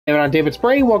And I'm David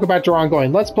Spray. Welcome back to our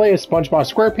ongoing Let's Play of SpongeBob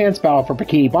SquarePants Battle for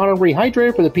Bikini Bottom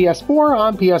Rehydrated for the PS4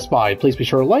 on PS5. Please be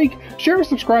sure to like, share,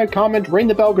 subscribe, comment, ring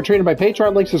the bell, get treated by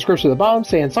Patreon, links in the description at the bottom.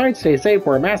 Stay inside, stay safe,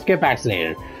 wear a mask, get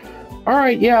vaccinated.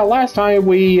 Alright, yeah, last time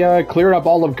we cleared up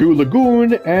all of Goo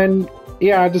Lagoon, and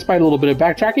yeah, despite a little bit of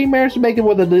backtracking, managed to make it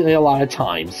with a lot of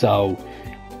time, so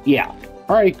yeah.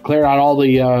 Alright, cleared out all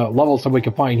the levels that we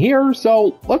can find here,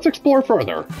 so let's explore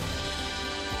further.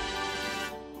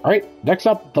 Alright, next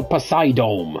up, the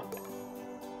Poseidome.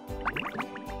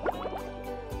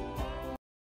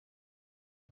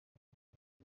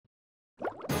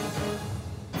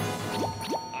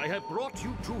 I have brought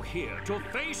you two here to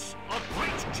face a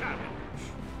great challenge.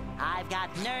 I've got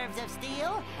nerves of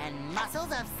steel and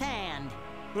muscles of sand.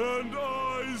 And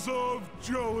eyes of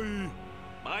jelly.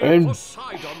 My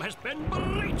Poseidome has been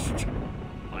breached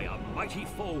by a mighty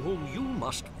foe whom you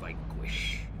must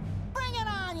vanquish. Bring it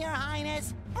on, Your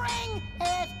Highness! Bring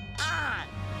it on!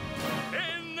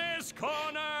 In this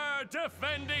corner,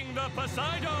 defending the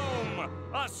Poseidome,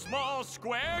 a small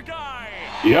square guy.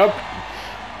 Yep.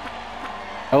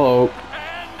 Hello.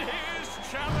 And his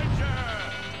challenger,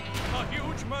 a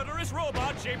huge murderous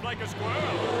robot shaped like a squirrel.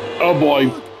 Oh boy.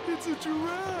 Look, it's a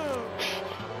giraffe.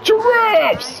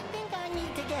 Giraffes! I think I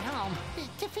need to get home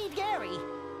to feed Gary.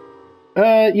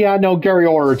 Yeah, no, Gary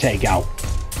ordered takeout.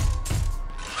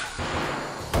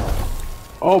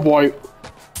 Oh boy.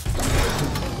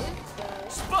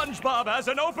 SpongeBob has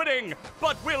an opening,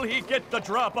 but will he get the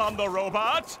drop on the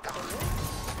robot?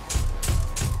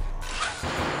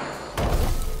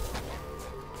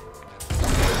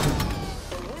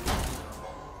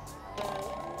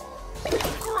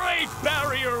 Great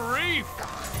Barrier Reef!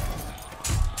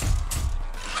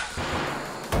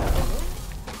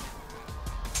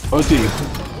 Let's see.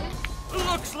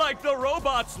 Looks like the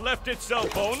robot's left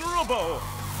itself vulnerable.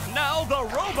 Now the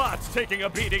robot's taking a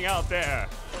beating out there.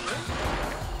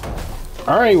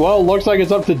 Alright, well, looks like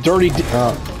it's up to Dirty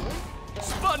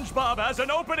SpongeBob has an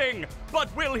opening,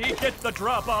 but will he get the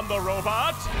drop on the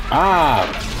robot? Ah!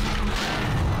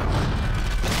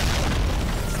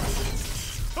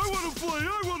 I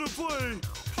wanna play!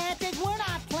 Patrick, we're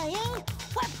not playing.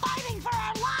 We're fighting for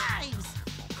our lives.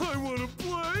 I wanna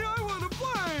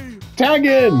play! Tag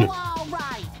in! Oh, all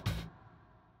right.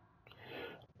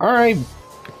 Alright.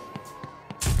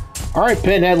 Alright,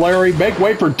 Pinhead Larry, make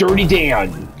way for Dirty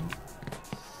Dan.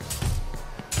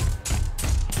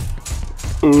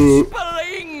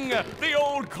 Bling! The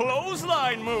old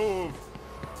clothesline move!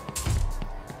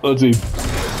 Let's see.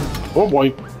 Oh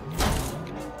boy.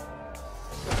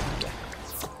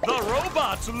 The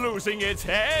robot's losing its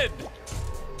head!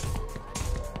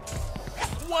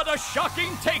 What a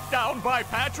shocking takedown by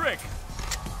Patrick!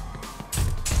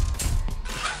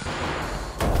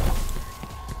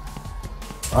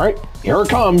 Alright, here it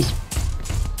comes.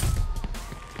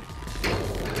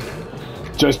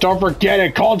 Just don't forget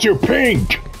it called you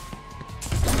pink!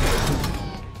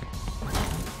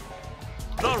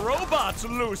 The robot's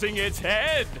losing its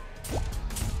head!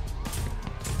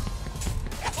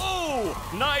 Oh!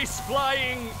 Nice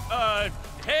flying,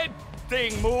 head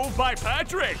thing move by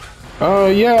Patrick!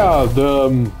 Yeah,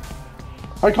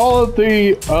 I call it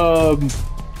the,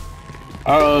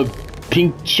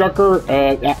 pink shucker.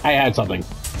 I had something.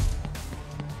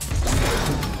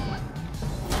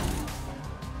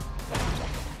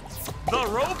 The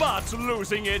robot's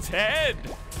losing its head!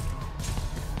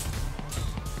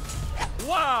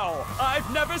 Wow! I've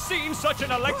never seen such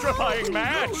an electrifying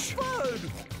match!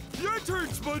 Your turn,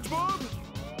 SpongeBob!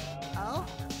 Oh?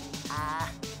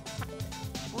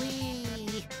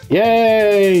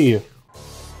 Yay!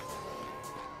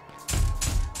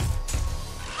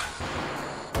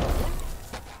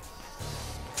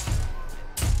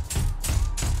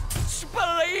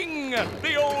 Spling!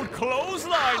 The old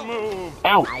clothesline move!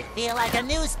 Ow! I feel like a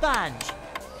new sponge.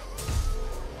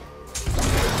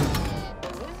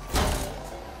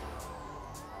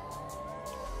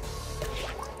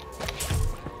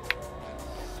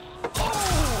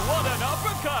 Oh, what an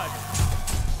uppercut!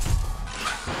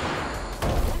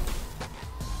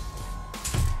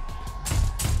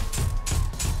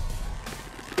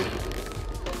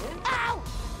 Ow!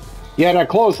 Yeah, that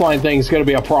clothesline thing's gonna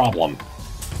be a problem.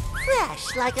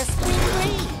 Fresh like a spring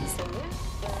breeze.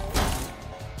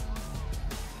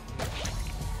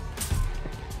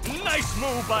 Nice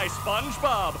move by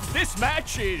SpongeBob! This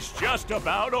match is just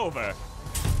about over.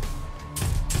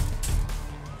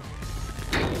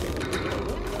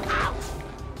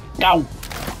 Ow!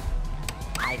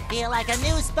 I feel like a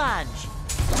new sponge.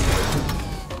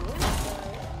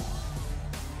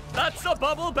 That's a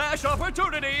Bubble Bash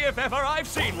opportunity if ever I've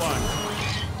seen one.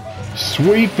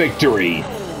 Sweet victory!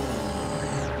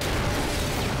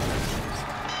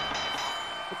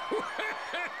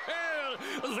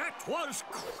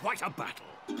 What a battle!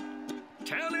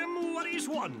 Tell him what he's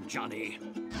won, Johnny.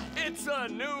 It's a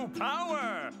new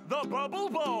power, the Bubble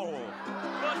Bowl.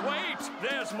 But wait,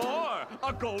 there's more.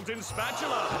 A golden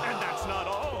spatula. And that's not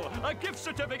all. A gift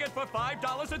certificate for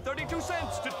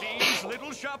 $5.32 to Dean's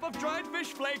Little Shop of Dried Fish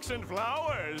Flakes and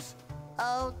Flowers.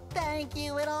 Oh, thank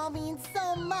you. It all means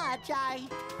so much.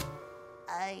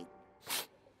 I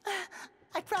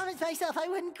promised myself I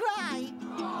wouldn't cry.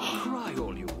 Cry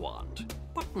all you want,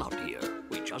 but not here.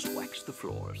 We just wax the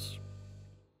floors.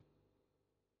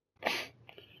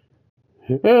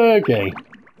 Okay.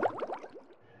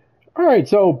 Alright,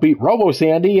 so beat Robo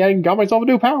Sandy and got myself a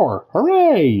new power.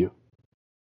 Hooray!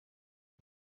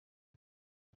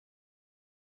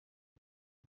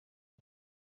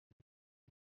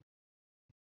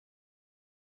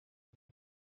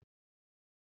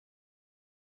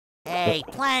 Hey,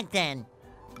 Plankton.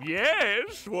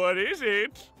 Yes, what is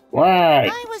it? What?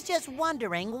 I was just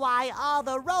wondering why all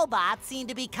the robots seem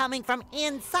to be coming from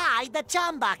inside the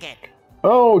chum bucket.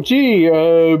 Oh, gee,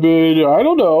 but I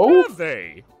don't know. Have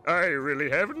they? I really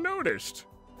haven't noticed.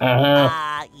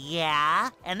 Yeah.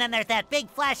 And then there's that big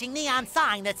flashing neon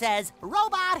sign that says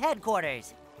Robot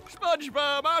Headquarters.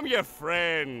 SpongeBob, I'm your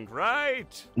friend,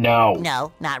 right? No.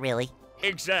 No, not really.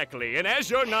 Exactly, and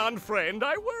as your non-friend,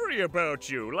 I worry about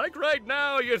you. Like right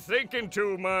now, you're thinking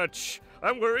too much.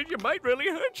 I'm worried you might really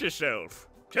hurt yourself.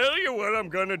 Tell you what I'm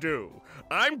gonna do.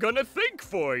 I'm gonna think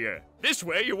for you. This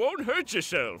way you won't hurt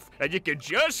yourself, and you can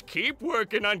just keep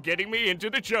working on getting me into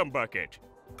the chum bucket.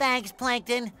 Thanks,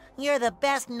 Plankton. You're the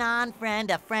best non-friend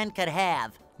a friend could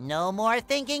have. No more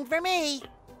thinking for me.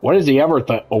 What has he ever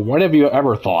thought? Or what have you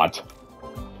ever thought?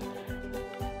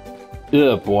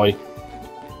 Ugh, boy.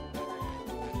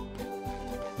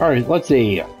 Alright, let's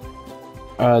see.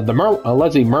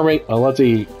 Mermaid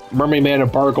Man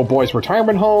and Barnacle Boy's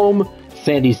retirement home,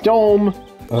 Sandy's Dome.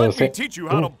 Let me teach you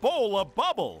how to bowl a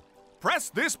bubble.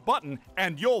 Press this button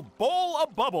and you'll bowl a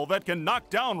bubble that can knock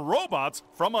down robots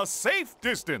from a safe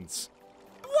distance.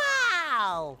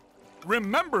 Wow!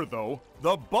 Remember though,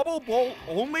 the bubble bowl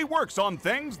only works on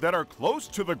things that are close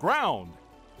to the ground.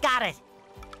 Got it.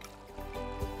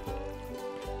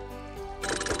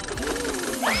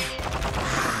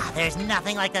 There's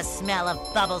nothing like the smell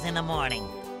of bubbles in the morning.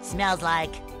 Smells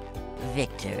like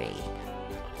victory.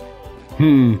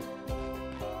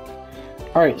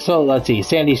 Alright, so let's see.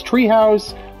 Sandy's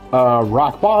Treehouse,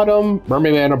 Rock Bottom,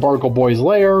 Mermaid Man and Barnacle Boy's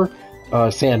Lair,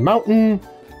 Sand Mountain,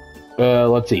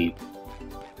 let's see.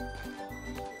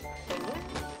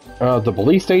 The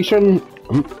police station.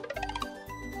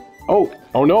 Oh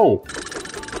no.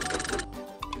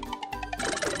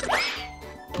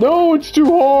 No, it's too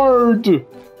hard!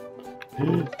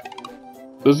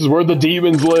 This is where the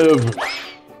demons live.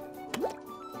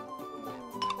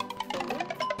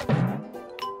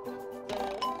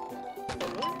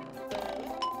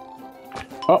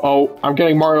 Uh-oh, I'm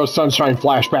getting Mario Sunshine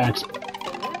flashbacks.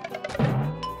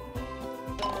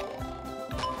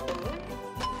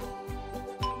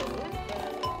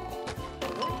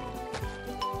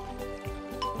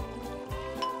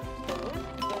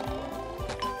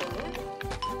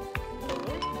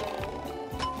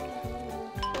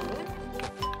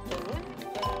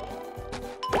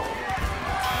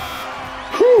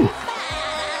 Whew.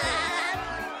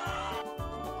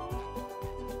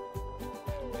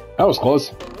 That was close.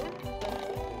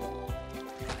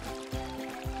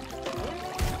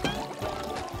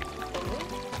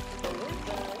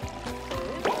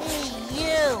 Hey,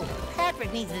 you!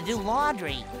 Patrick needs to do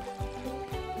laundry.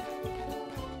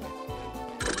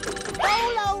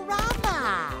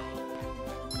 Bolorama!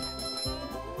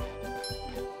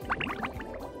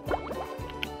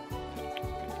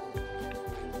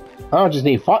 I just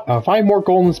need 5 more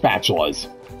golden spatulas.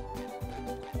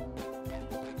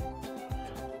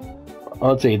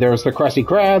 Let's see, there's the Krusty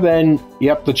Krab and,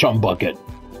 yep, the Chum Bucket.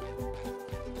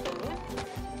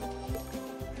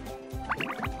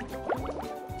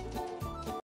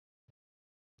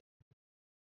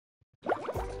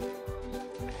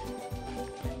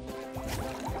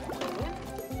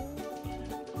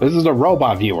 This is a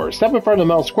robot viewer. Step in front of the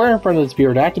metal square in front of this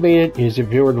viewer to activate it. Use the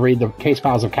viewer to read the case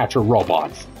files of captured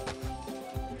robots.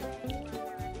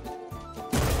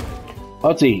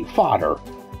 Let's see, fodder.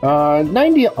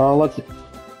 90, let's see.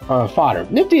 Fodder.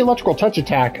 Nifty electrical touch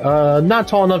attack. Not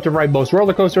tall enough to ride most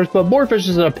roller coasters, but more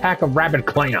vicious than a pack of rabid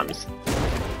clams.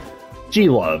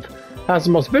 G-Love. Has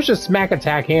the most vicious smack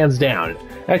attack hands down.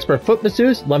 Expert foot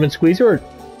masseuse, lemon squeezer,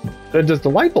 and does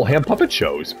delightful hand puppet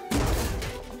shows.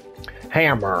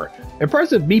 Hammer.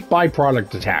 Impressive meat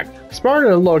byproduct attack. Smart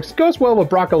than it looks, goes well with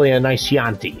broccoli and a nice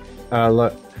Chianti.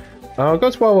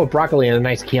 Goes well with broccoli and a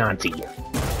nice Chianti.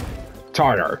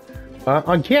 Tartar.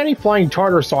 Uncanny flying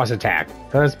tartar sauce attack.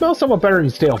 It smells somewhat better than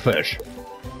stale fish.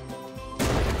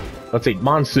 Let's see,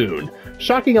 Monsoon.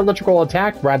 Shocking electrical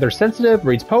attack, rather sensitive,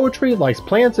 reads poetry, likes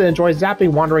plants, and enjoys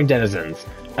zapping wandering denizens.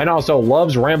 And also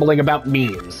loves rambling about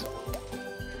memes.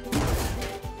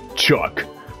 Chuck.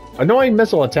 Annoying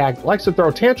missile attack, likes to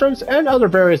throw tantrums, and other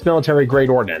various military-grade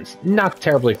ordnance. Not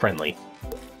terribly friendly.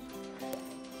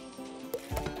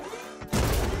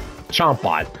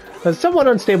 Chompbot. A somewhat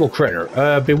unstable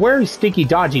critter. Beware stinky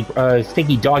doggy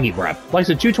breath. Likes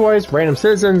to chew toys, random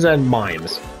citizens, and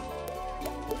mimes.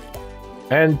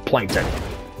 And Plankton.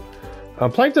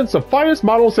 Plankton's the finest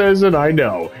model citizen I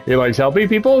know. He likes helping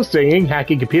people, singing,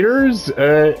 hacking computers.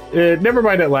 Never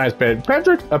mind that last bit.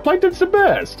 Patrick, Plankton's the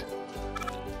best.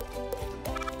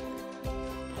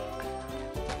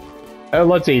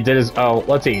 Let's see.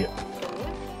 Let's see.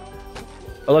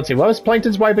 Let's see. What was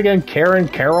Plankton's wife again? Karen?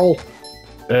 Carol?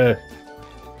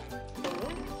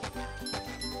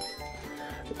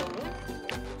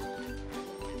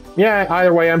 Yeah,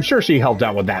 either way, I'm sure she helped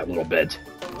out with that a little bit.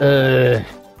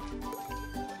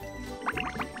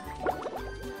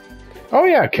 Oh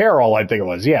yeah, Carol, I think it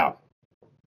was, yeah.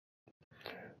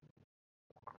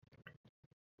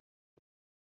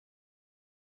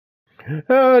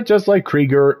 Just like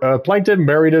Krieger, Plankton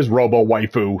married his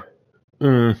robo-waifu.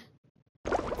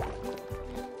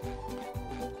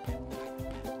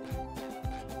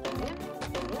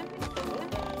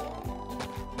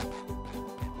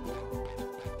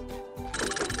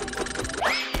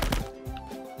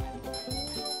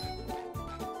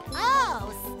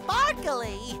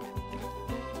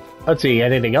 Let's see,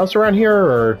 anything else around here,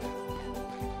 or...?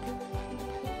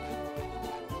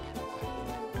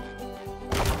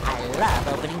 I love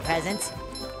opening presents.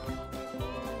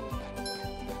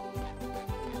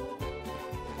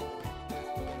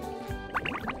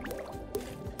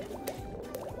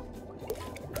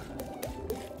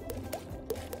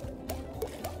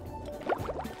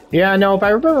 Yeah, no, if I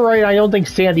remember right, I don't think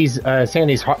Sandy's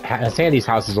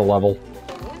house is a level.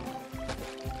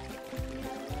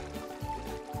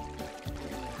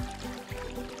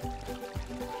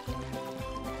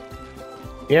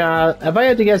 Yeah, if I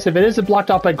had to guess, if it isn't blocked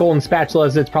off by golden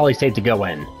spatulas, it's probably safe to go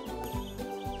in.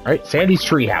 Alright, Sandy's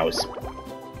treehouse.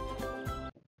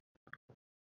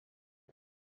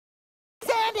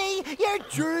 Sandy, your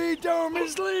tree dome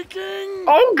is leaking!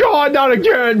 Oh god, not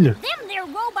again! Them there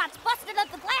robots busted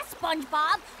up the glass,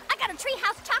 SpongeBob! I got a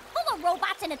treehouse chock full of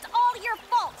robots and it's all your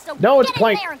fault, so no, get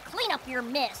in there and clean up your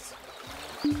mess!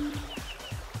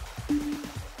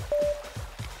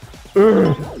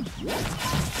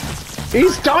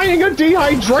 He's dying of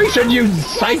dehydration, you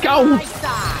psycho!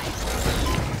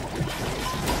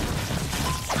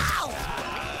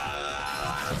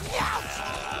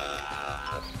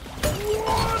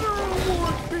 Water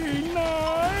would be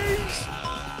nice!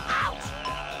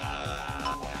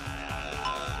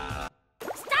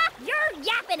 Stop your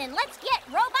yapping and let's get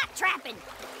robot trapping!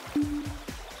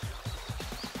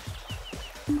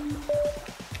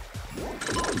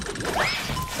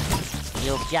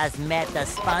 You've just met the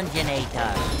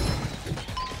Sponginator.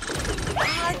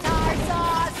 Tartar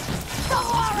sauce! The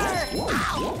horror!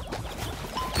 Ow!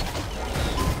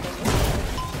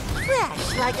 Fresh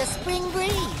like a spring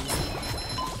breeze.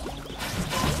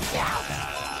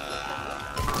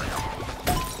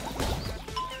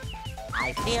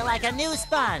 I feel like a new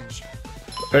sponge.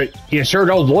 Hey, you sure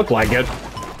don't look like it.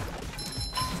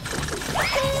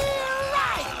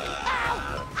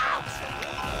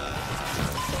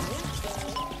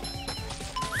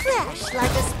 Fresh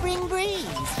like a spring breeze.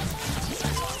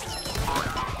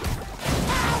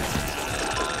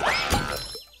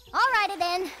 Alrighty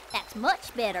then, that's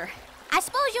much better. I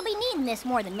suppose you'll be needing this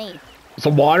more than me.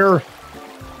 Some water?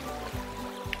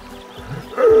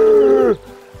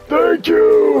 Thank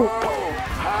you!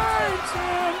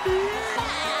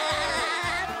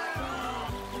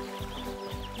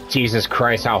 Jesus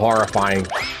Christ, how horrifying.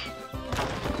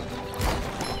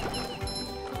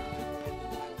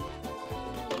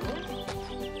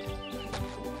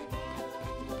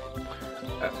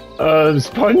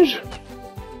 Sponge?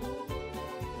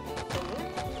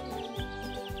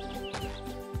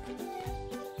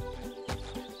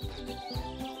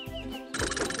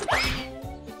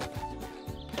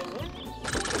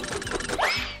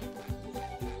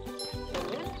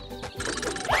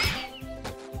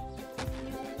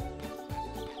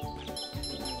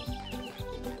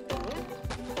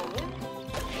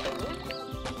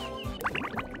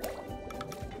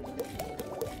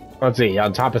 Let's see,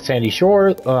 on top of Sandy Shore,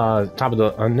 on top of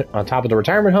the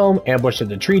retirement home, ambushed at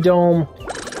the tree dome.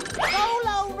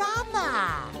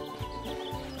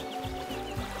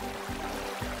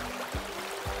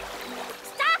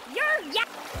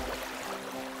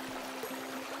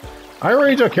 I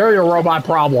already took care of your robot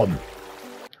problem.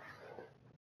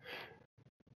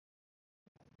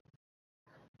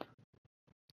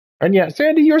 And yeah,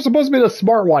 Sandy, you're supposed to be the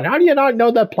smart one. How do you not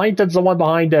know that Plankton's the one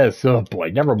behind this? Oh boy,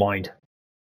 never mind.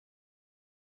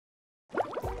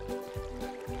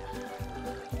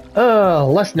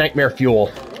 Less nightmare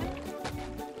fuel.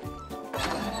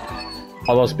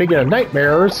 Although, speaking of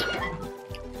nightmares...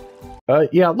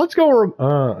 yeah, let's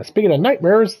go... speaking of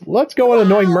nightmares, let's go and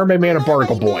annoy Mermaid Man and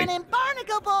Barnacle Boy. Mermaid Man and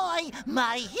Barnacle Boy!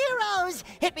 My heroes!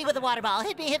 Hit me with a water ball!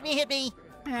 Hit me, hit me, hit me!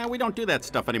 Yeah, we don't do that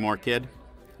stuff anymore, kid.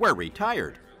 We're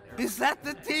retired. Is that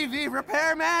the TV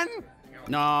repairman?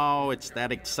 No, it's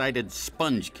that excited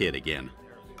sponge kid again.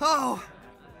 Oh,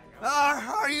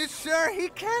 are you sure he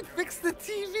can't fix the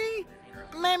TV?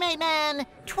 Mermaid Man,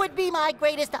 'twould be my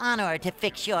greatest honor to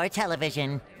fix your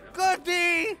television.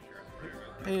 Goody!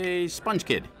 Hey, sponge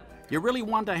kid, you really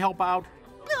want to help out?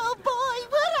 Oh boy,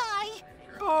 would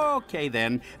I! Okay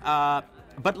then,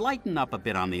 but lighten up a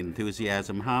bit on the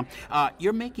enthusiasm, huh?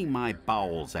 You're making my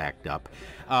bowels act up.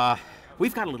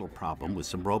 We've got a little problem with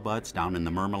some robots down in the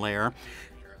Mermalair.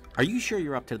 Are you sure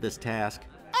you're up to this task?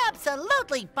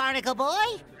 Absolutely, Barnacle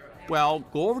Boy! Well,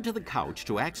 go over to the couch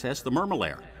to access the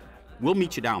Mermalair. We'll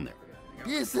meet you down there.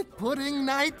 Is it pudding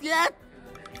night yet?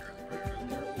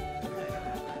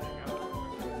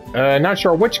 Not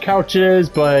sure which couch it is,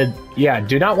 but yeah,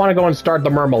 do not want to go and start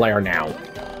the Mermalair now.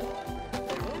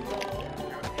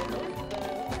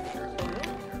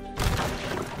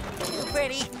 Too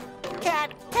pretty.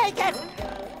 Can't take it!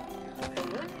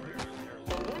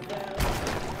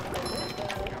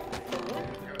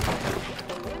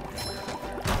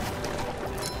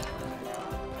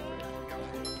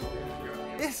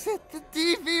 Is it the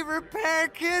TV repair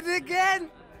kid again?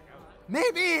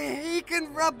 Maybe he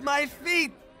can rub my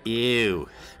feet. Ew.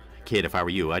 Kid, if I were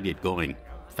you, I'd get going.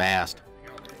 Fast.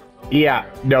 Yeah,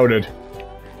 noted.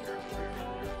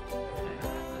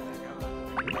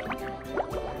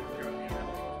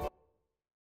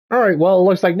 Alright, well, it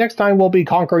looks like next time we'll be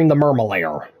conquering the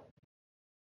Mermalair.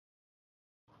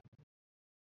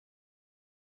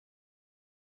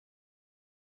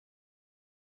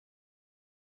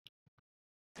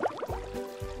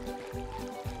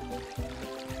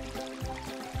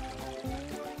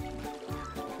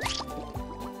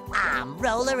 I'm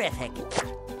rollerific.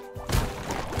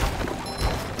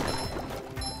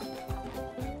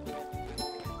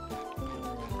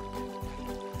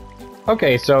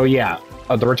 Okay, so yeah,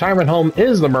 the retirement home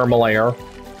is the Mermalair.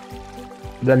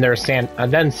 Then there's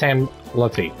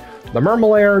let's see. The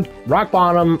Mermalair, Rock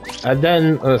Bottom, and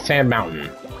then Sand Mountain.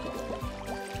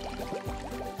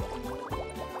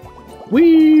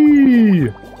 Whee!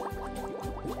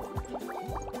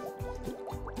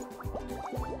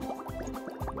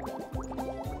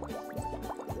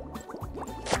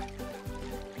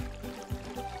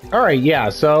 Alright, yeah,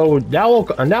 so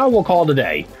now we'll call it a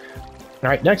day.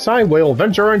 Alright, next time we'll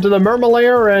venture into the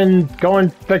Mermalair and go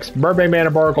and fix Mermaid Man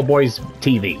and Barnacle Boy's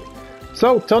TV.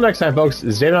 So, till next time, folks,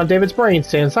 this is David on David's Brain.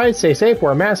 Stay inside, stay safe,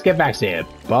 wear a mask, get vaccinated.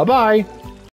 Bye-bye!